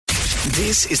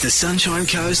This is the Sunshine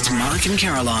Coast, Mark and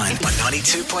Caroline on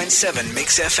 92.7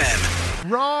 Mix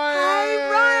FM. Ryan! Hey,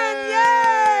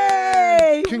 Ryan,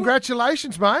 yay!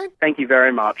 Congratulations, mate. Thank you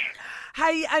very much.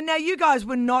 Hey, now you guys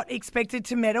were not expected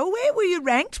to medal. Where were you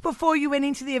ranked before you went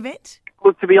into the event?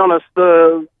 Look, to be honest,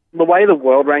 the way the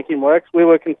world ranking works, we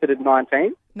were considered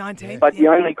 19th, 19th. but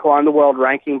you only climb the world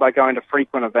ranking by going to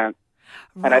frequent events.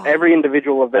 And at every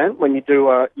individual event, when you do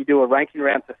a ranking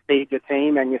round to seed your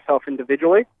team and yourself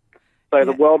individually, so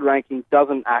the world ranking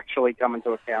doesn't actually come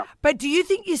into account. But do you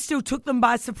think you still took them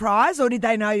by surprise, or did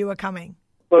they know you were coming?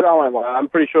 Look, I won't lie, I'm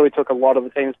pretty sure we took a lot of the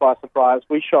teams by surprise.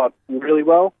 We shot really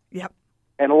well. Yep.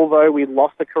 And although we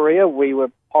lost to Korea, we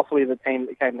were possibly the team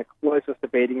that came the closest to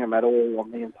beating them at all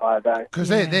on the entire day. Because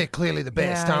they're clearly the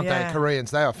best, aren't they,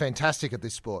 Koreans? They are fantastic at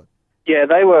this sport. Yeah,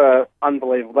 they were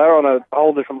unbelievable. They were on a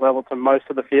whole different level to most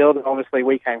of the field. And obviously,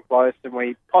 we came close, and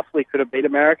we possibly could have beat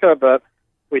America, but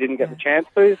we didn't get the chance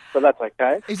to. But that's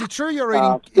okay. Is it true you're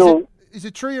eating? Is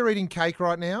it true you're eating cake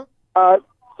right now?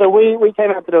 So we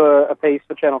came out to do a piece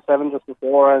for Channel 7 just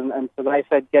before, and so they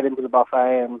said get into the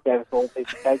buffet and gave us all a piece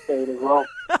of cake to eat as well.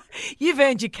 You've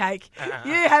earned your cake.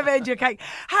 You have earned your cake.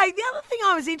 Hey, the other thing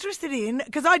I was interested in,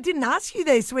 because I didn't ask you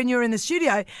this when you were in the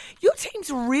studio, your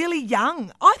team's really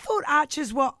young. I thought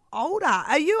archers were older.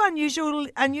 Are you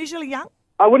unusually young?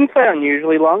 I wouldn't say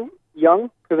unusually young,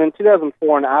 because in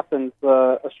 2004 in Athens,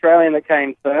 the Australian that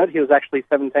came third, he was actually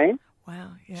 17.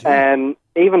 Wow, yeah. And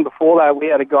even before that, we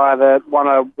had a guy that won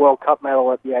a World Cup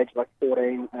medal at the age of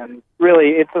 14. And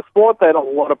really, it's a sport that a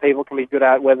lot of people can be good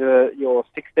at, whether you're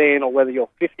 16 or whether you're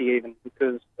 50 even,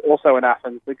 because also in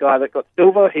Athens, the guy that got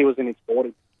silver, he was in his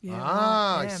 40s. Yeah,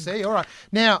 I see. All right.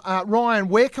 Now, Ryan,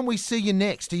 where can we see you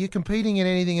next? Are you competing in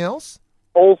anything else?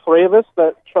 All three of us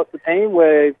that shot the team,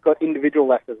 we've got individual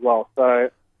left as well.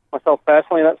 So myself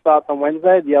personally, that starts on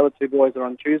Wednesday. The other two boys are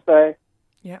on Tuesday.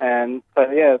 Yeah. And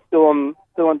so, still on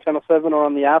Channel 7 or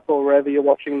on the app or wherever you're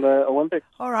watching the Olympics.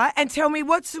 All right. And tell me,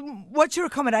 what's your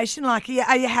accommodation like?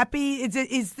 Are you happy?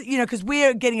 Because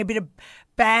we're getting a bit of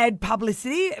bad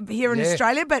publicity here in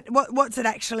Australia, but what's it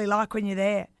actually like when you're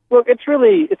there? Look, it's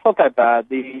not that bad.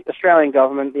 The Australian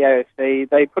government, the AUSC,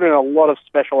 they put in a lot of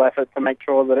special effort to make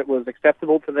sure that it was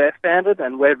acceptable to their standard,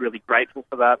 and we're really grateful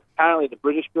for that. Apparently the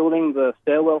British building, the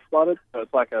stairwell flooded, so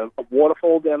it's like a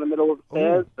waterfall down the middle of the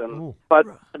stairs. But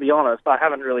to be honest, I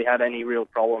haven't really had any real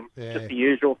problem. Yeah. Just the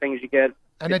usual things you get.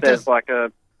 And if it there's does... like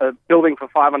a building for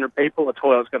 500 people, a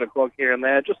toilet's got a clog here and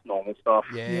there, just normal stuff.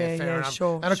 Yeah, fair enough.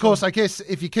 Sure. And of course, I guess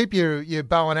if you keep your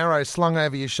bow and arrow slung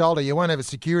over your shoulder, you won't have a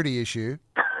security issue.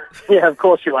 Yeah, of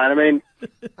course you won't. I mean,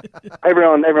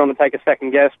 everyone will take a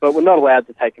second guess, but we're not allowed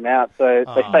to take them out. So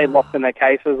they stay locked in their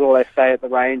cases, or they stay at the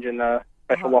range in a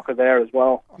special locker there as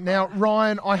well. Now,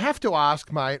 Ryan, I have to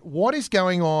ask, mate, what is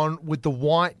going on with the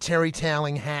white terry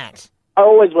toweling hat? I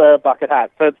always wear a bucket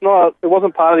hat, so it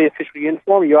wasn't part of the official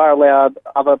uniform. You are allowed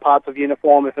other parts of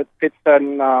uniform if it fits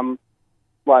certain,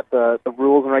 like the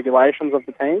rules and regulations of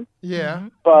the team. Yeah.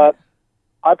 But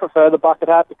I prefer the bucket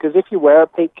hat because if you wear a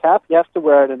peak cap, you have to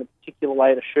wear it in a particular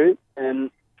way to shoot. And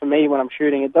for me, when I'm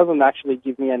shooting, it doesn't actually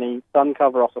give me any sun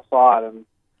cover off the side. And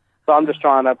so I'm just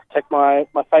trying to protect my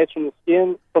face from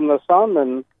the sun,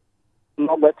 and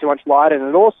not let too much light in.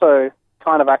 It also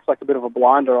kind of acts like a bit of a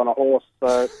blinder on a horse,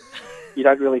 so you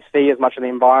don't really see as much of the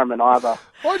environment either.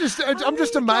 I'm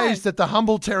just amazed that the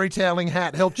humble terry toweling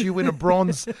hat helped you win a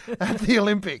bronze at the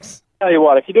Olympics. Tell you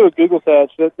what, if you do a Google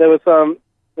search,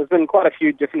 there's been quite a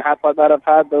few different hats like that I've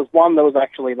had. There was one that was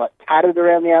actually like tatted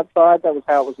around the outside. That was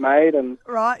how it was made. And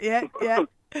right, yeah.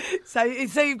 So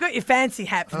you've got your fancy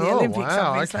hat for the Olympics,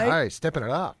 obviously. Okay, stepping it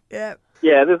up. Yeah.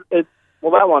 Yeah, that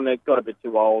one it got a bit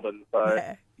too old, and so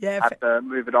had to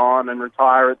move it on and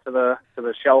retire it to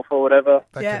the shelf or whatever.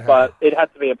 But it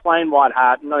had to be a plain white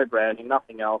hat, no branding,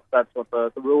 nothing else. That's what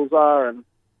the rules are, and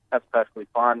that's perfectly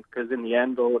fine because in the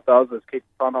end, all it does is keep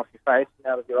the sun off your face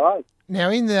and out of your eyes. Now,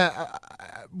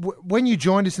 when you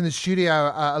joined us in the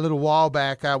studio a little while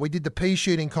back, we did the pea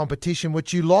shooting competition,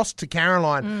 which you lost to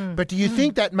Caroline. But do you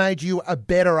think that made you a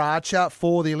better archer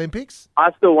for the Olympics?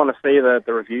 I still want to see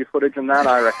the review footage on that.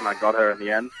 I reckon I got her in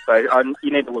the end. So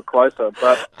you need to look closer.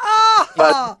 But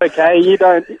okay, you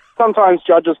don't. Sometimes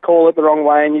judges call it the wrong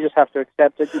way, and you just have to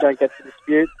accept it. You don't get to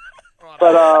dispute.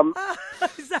 But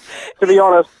to be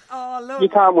honest, you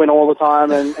can't win all the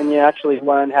time, and you actually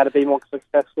learn how to be more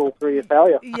successful through your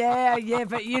failure. Yeah,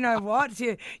 but you know what?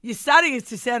 You're starting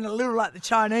to sound a little like the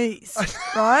Chinese,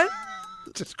 right?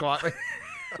 Just quietly.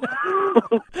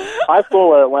 I saw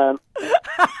where it went.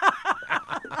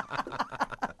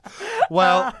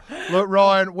 Well, Look,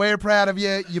 Ryan, we're proud of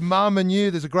you. Your mum and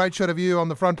you. There's a great shot of you on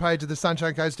the front page of the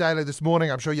Sunshine Coast Daily this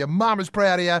morning. I'm sure your mum is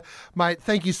proud of you. Mate,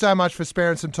 thank you so much for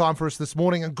sparing some time for us this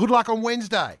morning, and good luck on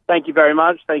Wednesday. Thank you very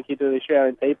much. Thank you to the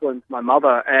Australian people and to my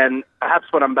mother. And perhaps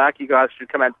when I'm back, you guys should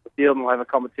come out to the field and we'll have a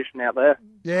competition out there.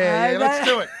 Yeah, let's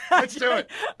do it. Let's do it.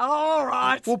 All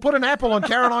right. We'll put an apple on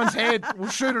Caroline's head. We'll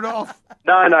shoot it off.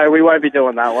 No, we won't be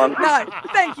doing that one. No,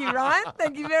 thank you, Ryan.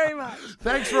 Thank you very much.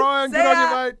 Thanks, Ryan. See Good on ya.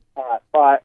 you, mate. All right, bye.